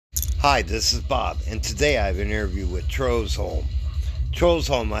Hi, this is Bob, and today I have an interview with Trowsholm.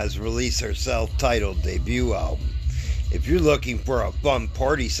 Trowsholm has released their self-titled debut album. If you're looking for a fun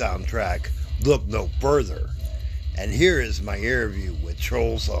party soundtrack, look no further. And here is my interview with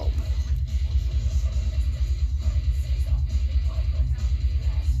Trowsholm.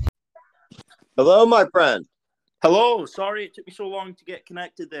 Hello, my friend. Hello, sorry it took me so long to get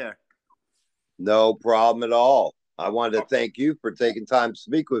connected there. No problem at all. I wanted to Oh, thank you for taking time to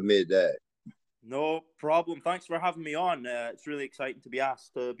speak with me today. no problem. Thanks for having me on. It's really exciting to be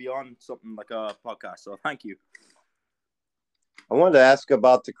asked to be on something like a podcast, so thank you. I wanted to ask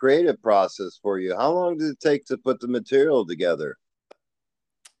about the creative process for you. How long did it take to put the material together?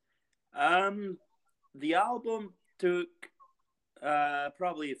 Um, the album took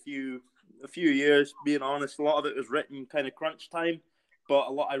probably a few years. Being honest, a lot of it was written kind of crunch time, but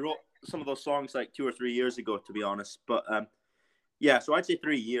I wrote some of those songs like 2 or 3 years ago, to be honest. But yeah, so I'd say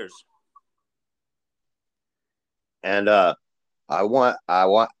 3 years. And I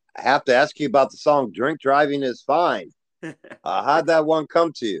have to ask you about the song "Drink Driving Is Fine." How'd that one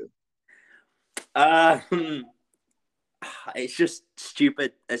come to you? uh, it's just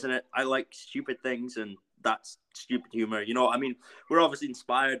stupid, isn't it? I like stupid things, and that's stupid humor. I mean, we're obviously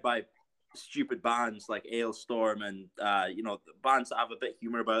inspired by stupid bands like Ailstorm and bands that have a bit of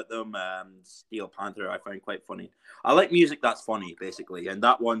humor about them. Steel Panther, I find quite funny. I like music that's funny, basically, and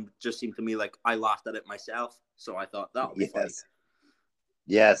that one just seemed to me like I laughed at it myself, so I thought that'll be funny. Yes,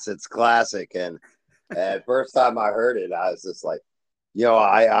 yes, it's classic. And first time I heard it, I was just like,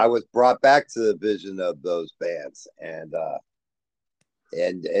 I was brought back to the vision of those bands, and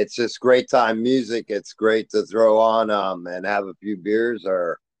it's just great time music. It's great to throw on and have a few beers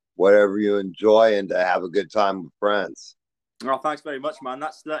or whatever you enjoy, and to have a good time with friends. Oh, thanks very much, man.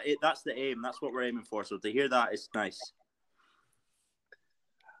 That's the aim. That's what we're aiming for. So to hear that is nice.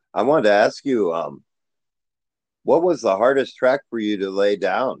 I wanted to ask you, what was the hardest track for you to lay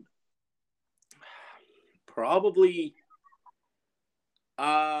down? Probably,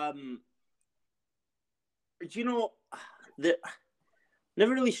 um, you know, the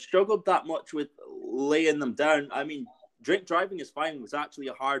never really struggled that much with laying them down. I mean, Drink Driving is Fine was actually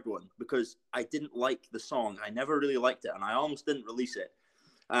a hard one because I didn't like the song. I never really liked it, and I almost didn't release it.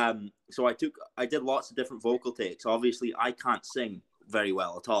 So I did lots of different vocal takes. Obviously, I can't sing very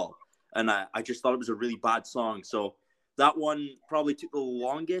well at all, and I just thought it was a really bad song. So that one probably took the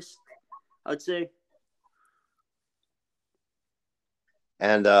longest, I'd say.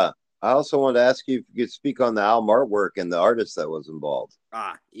 And I also wanted to ask you if you could speak on the album artwork and the artist that was involved.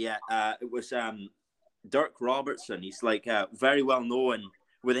 Yeah, it was Dirk Robertson. He's like very well known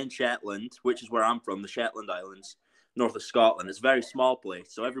within Shetland, which is where I'm from, the Shetland Islands, north of Scotland. It's a very small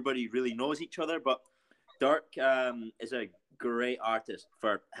place, so everybody really knows each other. But Dirk is a great artist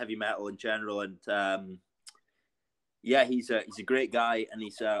for heavy metal in general, and yeah, he's a great guy, and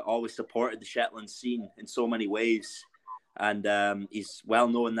he's always supported the Shetland scene in so many ways. And he's well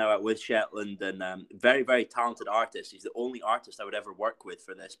known now out with Shetland, and very, very talented artist. He's the only artist I would ever work with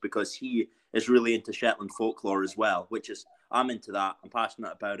for this because he is really into Shetland folklore as well, which is I'm into that. I'm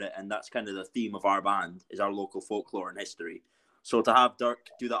passionate about it, and that's kind of the theme of our band is our local folklore and history. So to have Dirk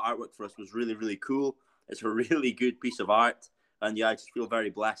do that artwork for us was really, really cool. It's a really good piece of art, and yeah, I just feel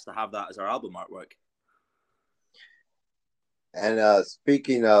very blessed to have that as our album artwork. And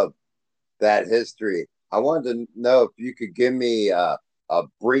speaking of that history, I wanted to know if you could give me a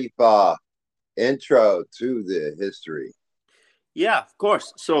brief intro to the history. Yeah, of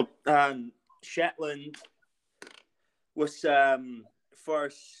course. So Shetland was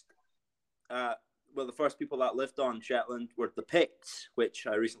first. Uh, well, the first people that lived on Shetland were the Picts, which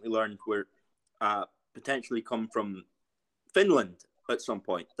I recently learned were potentially come from Finland at some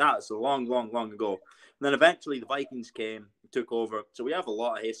point. That's a long, long, long ago. And then eventually the Vikings came, took over. So we have a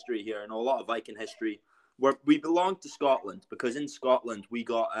lot of history here and a lot of Viking history. Where we belong to Scotland because in Scotland we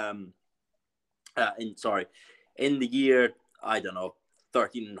got in the year I don't know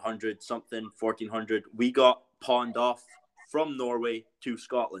 1300 something 1400 we got pawned off from Norway to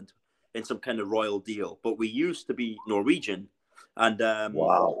Scotland in some kind of royal deal. But we used to be Norwegian, and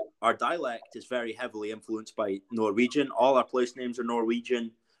Wow. our dialect is very heavily influenced by Norwegian. All our place names are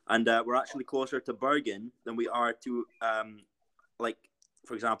Norwegian, and we're actually closer to Bergen than we are to, like,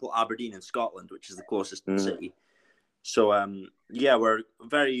 for example, Aberdeen in Scotland, which is the closest city. So, yeah, we're a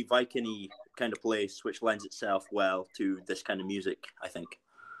very Viking-y kind of place, which lends itself well to this kind of music, I think.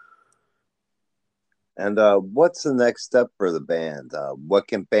 And what's the next step for the band? What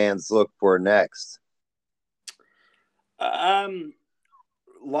can bands look for next? Um,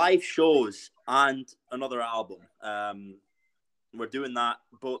 Live shows and another album. we're doing that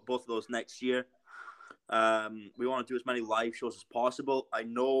both of those next year. We want to do as many live shows as possible. I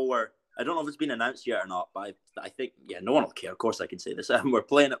don't know if it's been announced yet or not, but I think, yeah, no one will care. Of course I can say this. We're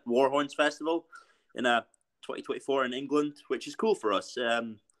playing at Warhorns Festival in 2024 in England, which is cool for us.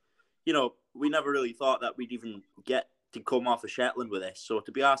 We never really thought that we'd even get to come off of Shetland with this. So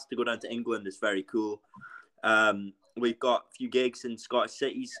to be asked to go down to England is very cool. We've got a few gigs in Scottish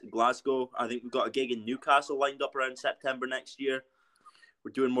cities, Glasgow. I think we've got a gig in Newcastle lined up around September next year.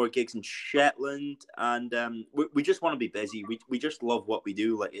 We're doing more gigs in Shetland, and we just want to be busy. We just love what we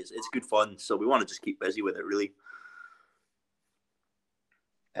do. Like it's good fun, so we want to just keep busy with it, really.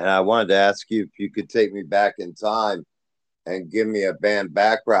 And I wanted to ask you if you could take me back in time and give me a band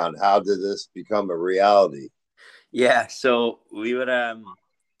background. How did this become a reality? Yeah, so we would.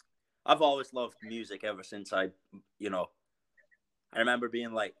 I've always loved music ever since I remember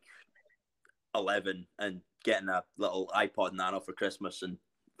being like 11 and getting a little iPod Nano for Christmas and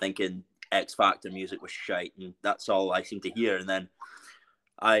thinking X Factor music was shite, and that's all I seemed to hear. And then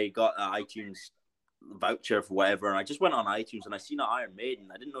I got an iTunes voucher for whatever, and I just went on iTunes and I seen an Iron Maiden.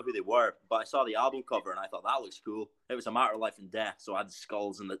 I didn't know who they were, but I saw the album cover and I thought that looks cool. It was a matter of life and death, so I had the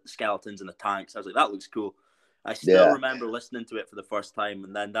skulls and the skeletons and the tanks. I was like, that looks cool. I still remember listening to it for the first time,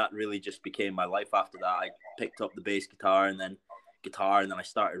 and then that really just became my life after that. I picked up the bass guitar and then I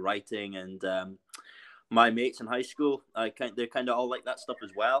started writing, and my mates in high school, they're kind of all like that stuff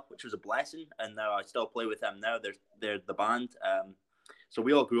as well, which was a blessing. And now I still play with them now. They're the band. So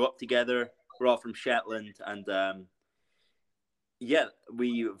we all grew up together. We're all from Shetland, and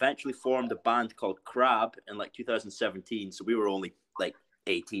we eventually formed a band called Crab in like 2017. So we were only like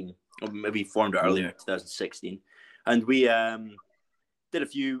 18, or maybe formed it earlier, 2016, and we did a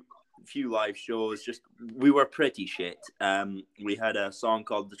few live shows. Just we were pretty shit. We had a song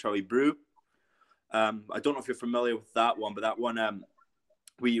called The Trolley Brew. I don't know if you're familiar with that one, but that one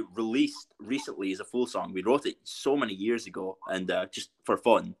we released recently as a full song. We wrote it so many years ago, and just for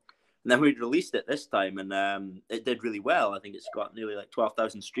fun. And then we released it this time, and it did really well. I think it's got nearly like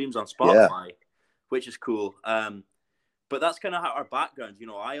 12,000 streams on Spotify, which is cool. But that's kind of our background.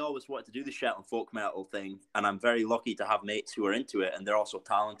 I always wanted to do the Shetland folk metal thing, and I'm very lucky to have mates who are into it, and they're also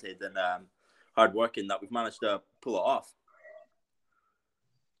talented and hardworking, that we've managed to pull it off.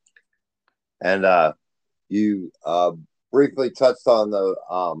 And you briefly touched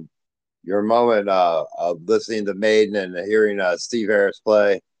on your moment of listening to Maiden and hearing Steve Harris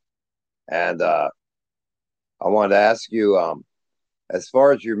play. And I wanted to ask you, as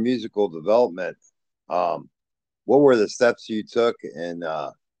far as your musical development, what were the steps you took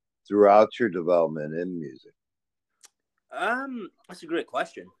throughout your development in music? That's a great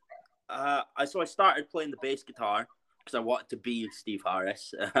question. So I started playing the bass guitar because I wanted to be Steve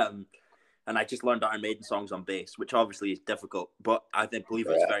Harris. And I just learned Iron Maiden songs on bass, which obviously is difficult, but I believe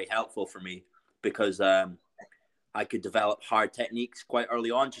it was very helpful for me because I could develop hard techniques quite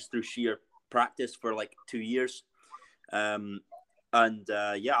early on just through sheer practice for like 2 years. After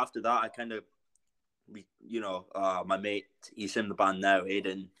that, I kind of, my mate, he's in the band now,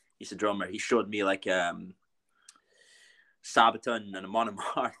 Aiden, he's a drummer. He showed me like Sabaton and a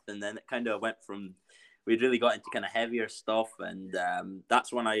Monomarth, and then it kind of went from, we really got into kind of heavier stuff, and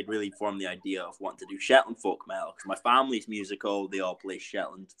that's when I really formed the idea of wanting to do Shetland folk metal, because my family's musical. They all play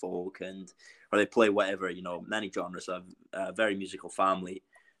Shetland folk, or they play whatever, many genres. I have a very musical family,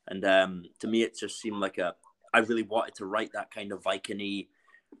 and to me it just seemed like I really wanted to write that kind of Viking-y,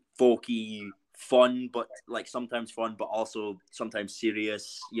 folky, fun, but like sometimes fun, but also sometimes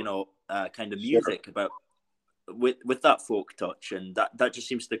serious, kind of music about with that folk touch, and that just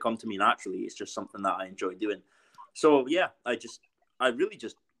seems to come to me naturally. It's just something that I enjoy doing. So yeah, I really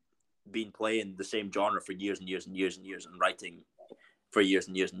just been playing the same genre for years and years and years and years, and writing for years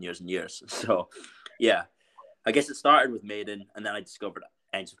and years and years and years. So yeah, I guess it started with Maiden, and then I discovered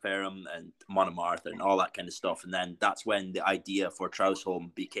Ensiferum and Monomarth and all that kind of stuff, and then that's when the idea for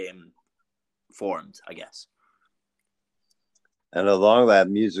Trowsholm became formed, I guess. And along that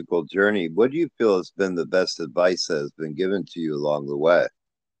musical journey, what do you feel has been the best advice that has been given to you along the way?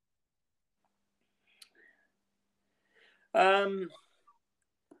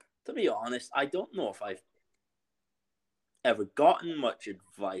 To be honest, I don't know if I've ever gotten much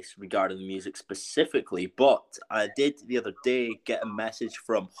advice regarding music specifically, but I did the other day get a message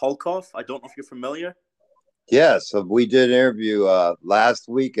from Hulkoff. I don't know if you're familiar. Yes, so we did an interview last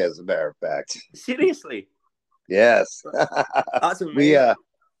week, as a matter of fact. Seriously? Yes. That's amazing.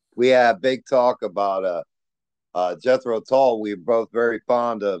 We had a big talk about Jethro Tull. We were both very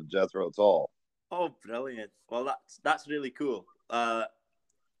fond of Jethro Tull. Oh, brilliant. Well, that's really cool.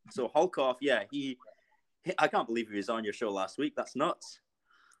 So Hulkoff, yeah, he I can't believe he was on your show last week. That's nuts.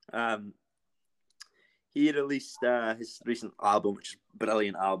 He released his recent album, which is a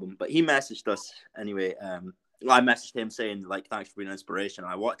brilliant album. But he messaged us anyway. I messaged him saying, like, thanks for being an inspiration.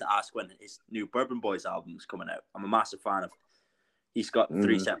 I wanted to ask when his new Bourbon Boys album is coming out. I'm a massive fan of. He's got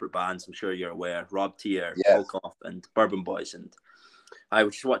 3 separate bands. I'm sure you're aware: Rob Tier, Yes. Holkoff, and Bourbon Boys. And I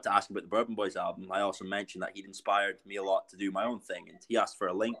just wanted to ask him about the Bourbon Boys album. I also mentioned that he'd inspired me a lot to do my own thing. And he asked for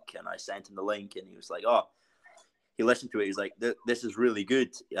a link, and I sent him the link. And he was like, "Oh." He listened to it. He's like, "This is really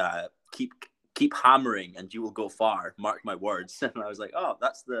good. Keep hammering, and you will go far. Mark my words." And I was like, "Oh,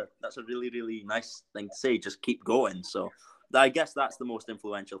 that's a really, really nice thing to say. Just keep going." So I guess that's the most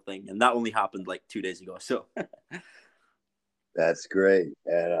influential thing, and that only happened like 2 days ago. So That's great.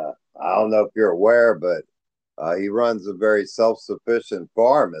 And I don't know if you're aware, but he runs a very self-sufficient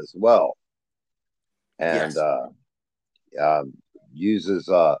farm as well, and yes. uses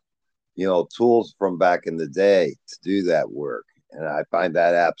tools from back in the day to do that work. And I find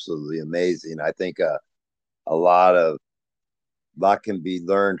that absolutely amazing. I think a lot can be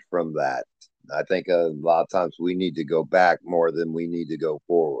learned from that. I think a lot of times we need to go back more than we need to go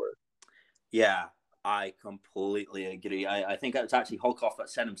forward. Yeah, I completely agree. I think it's actually Holkoff that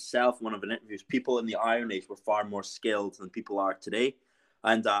said himself in one of the interviews, people in the Iron Age were far more skilled than people are today.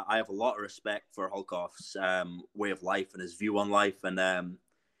 And I have a lot of respect for Holkoff's way of life and his view on life, and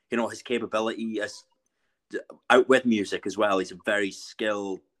his capability as out with music as well. He's a very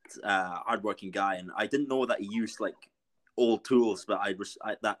skilled, hardworking guy, and I didn't know that he used like old tools, but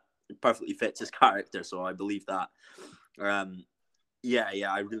that perfectly fits his character, so I believe that. I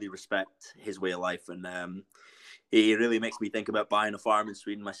really respect his way of life, and he really makes me think about buying a farm in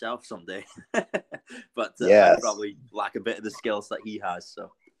Sweden myself someday. But Yes. I probably lack a bit of the skills that he has.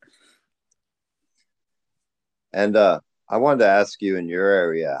 So, And I wanted to ask you, in your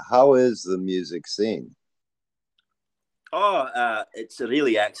area, how is the music scene? it's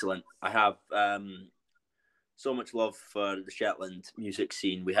really excellent. I have so much love for the Shetland music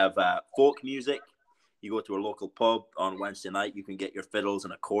scene. We have folk music. You go to a local pub on Wednesday night, you can get your fiddles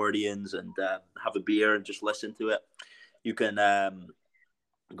and accordions and have a beer and just listen to it. You can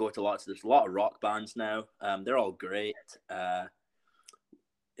go to there's a lot of rock bands now. They're all great.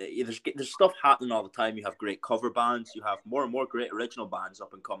 There's stuff happening all the time. You have great cover bands. You have more and more great original bands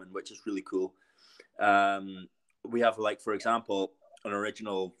up and coming, which is really cool. We have, like, for example, an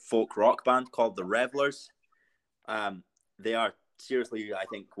original folk rock band called the Revelers. They are seriously, I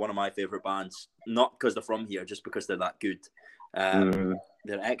think, one of my favorite bands, not because they're from here, just because they're that good.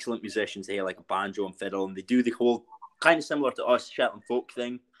 They're excellent musicians. They have like a banjo and fiddle, and they do the whole kind of similar to us Shetland folk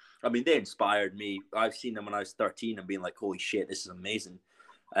thing. I mean, they inspired me. I've seen them when I was 13 and being like, holy shit, this is amazing.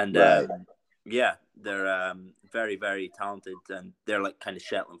 And Right. they're very, very talented, and they're like kind of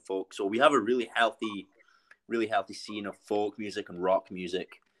Shetland folk. So we have a really healthy scene of folk music and rock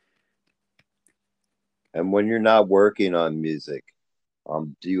music. And when you're not working on music,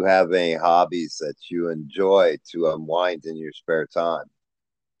 do you have any hobbies that you enjoy to unwind in your spare time?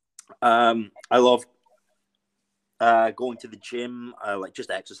 I love going to the gym. I like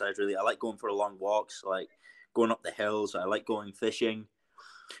just exercise, really. I like going for long walks, like going up the hills. I like going fishing.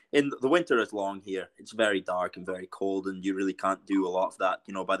 In the winter is long here. It's very dark and very cold, and you really can't do a lot of that.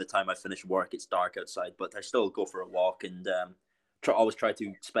 By the time I finish work, it's dark outside, but I still go for a walk and always try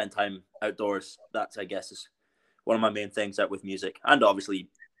to spend time outdoors. That's, I guess, is one of my main things out with music, and obviously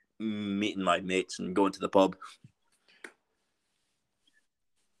meeting my mates and going to the pub.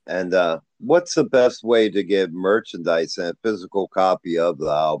 And what's the best way to get merchandise and a physical copy of the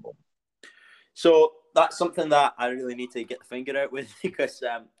album? So that's something that I really need to get the finger out with, because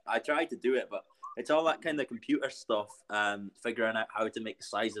I tried to do it, but it's all that kind of computer stuff, figuring out how to make the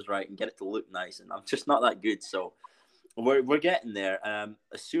sizes right and get it to look nice, and I'm just not that good. So we're getting there.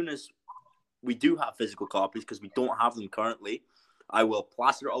 As soon as we do have physical copies, because we don't have them currently, I will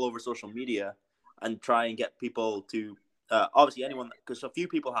plaster it all over social media and try and get people to obviously anyone, because a few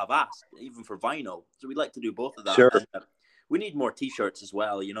people have asked even for vinyl, so we'd like to do both of that. Sure. And we need more t-shirts as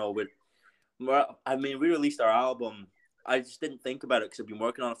well. We released our album. I just didn't think about it because I've been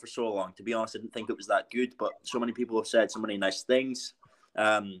working on it for so long. To be honest, I didn't think it was that good, but so many people have said so many nice things.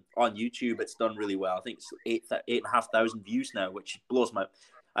 On YouTube, it's done really well. I think it's 8,500 views now, which blows my.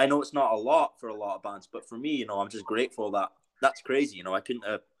 I know it's not a lot for a lot of bands, but for me, I'm just grateful that that's crazy. I couldn't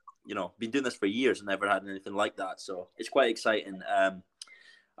have, been doing this for years and never had anything like that. So it's quite exciting.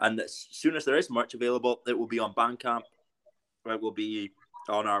 And as soon as there is merch available, it will be on Bandcamp. It will be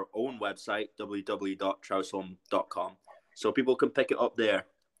on our own website, www.trowsholm.com. So people can pick it up there.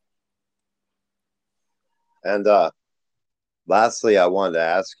 And Lastly, I wanted to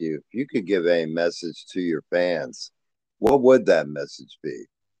ask you if you could give a message to your fans, what would that message be?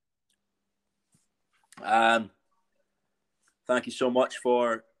 Um, Thank you so much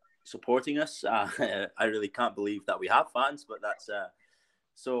for supporting us. I really can't believe that we have fans, but that's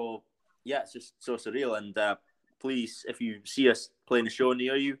so. Yeah, it's just so surreal. And please, if you see us playing a show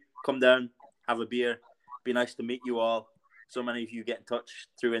near you, come down, have a beer. Be nice to meet you all. So many of you get in touch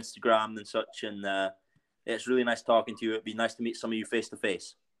through Instagram and such, and it's really nice talking to you. It'd be nice to meet some of you face to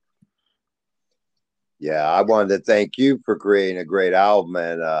face. Yeah, I wanted to thank you for creating a great album,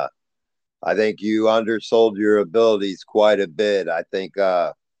 and I think you undersold your abilities quite a bit. I think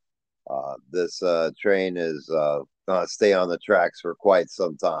this train is going to stay on the tracks for quite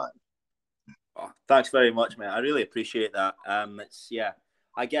some time. Oh, thanks very much, mate. I really appreciate that. It's yeah.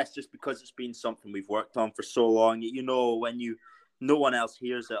 I guess just because it's been something we've worked on for so long, when no one else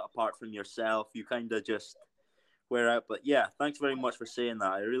hears it apart from yourself, you kind of just wear out. But yeah, thanks very much for saying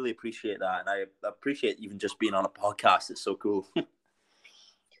that. I really appreciate that, and I appreciate even just being on a podcast. It's so cool.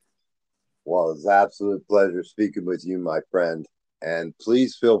 Well, it's an absolute pleasure speaking with you, my friend. And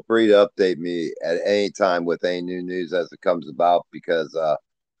please feel free to update me at any time with any new news as it comes about because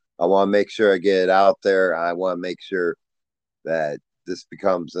I want to make sure I get it out there. I want to make sure that this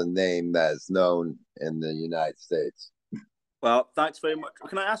becomes a name that is known in the United States. Well, thanks very much.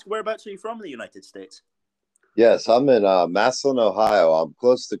 Can I ask whereabouts are you from in the United States? Yes, I'm in Massillon, Ohio. I'm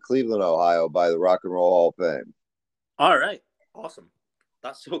close to Cleveland, Ohio, by the Rock and Roll Hall of Fame. All right, awesome.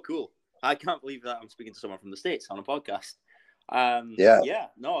 That's so cool. I can't believe that I'm speaking to someone from the States on a podcast. Yeah, Yeah,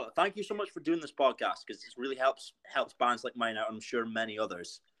 no, thank you so much for doing this podcast because it really helps bands like mine out. I'm sure many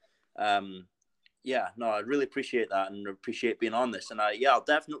others. Yeah, no, I really appreciate that and appreciate being on this. And I'll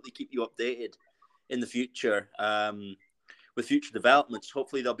definitely keep you updated in the future with future developments.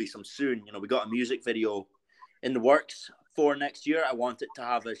 Hopefully there'll be some soon. We got a music video in the works for next year. I want it to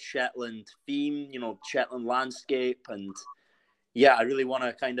have a Shetland theme, Shetland landscape. And yeah, I really want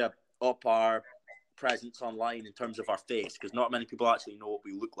to kind of up our presence online in terms of our face because not many people actually know what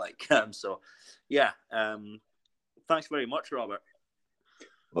we look like. Thanks very much, Robert.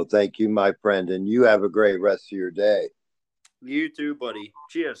 well, thank you, my friend, and you have a great rest of your day. You too, buddy.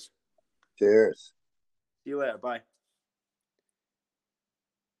 Cheers. Cheers. See you later. Bye.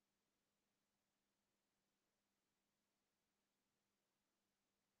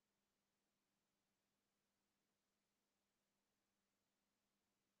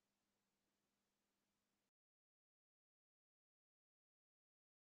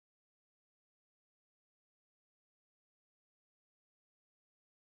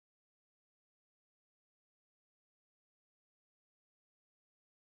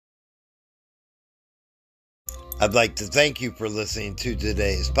 I'd like to thank you for listening to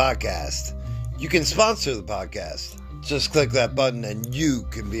today's podcast. You can sponsor the podcast. Just click that button and you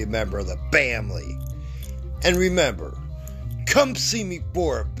can be a member of the family. And remember, come see me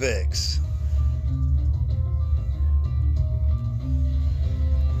for a fix.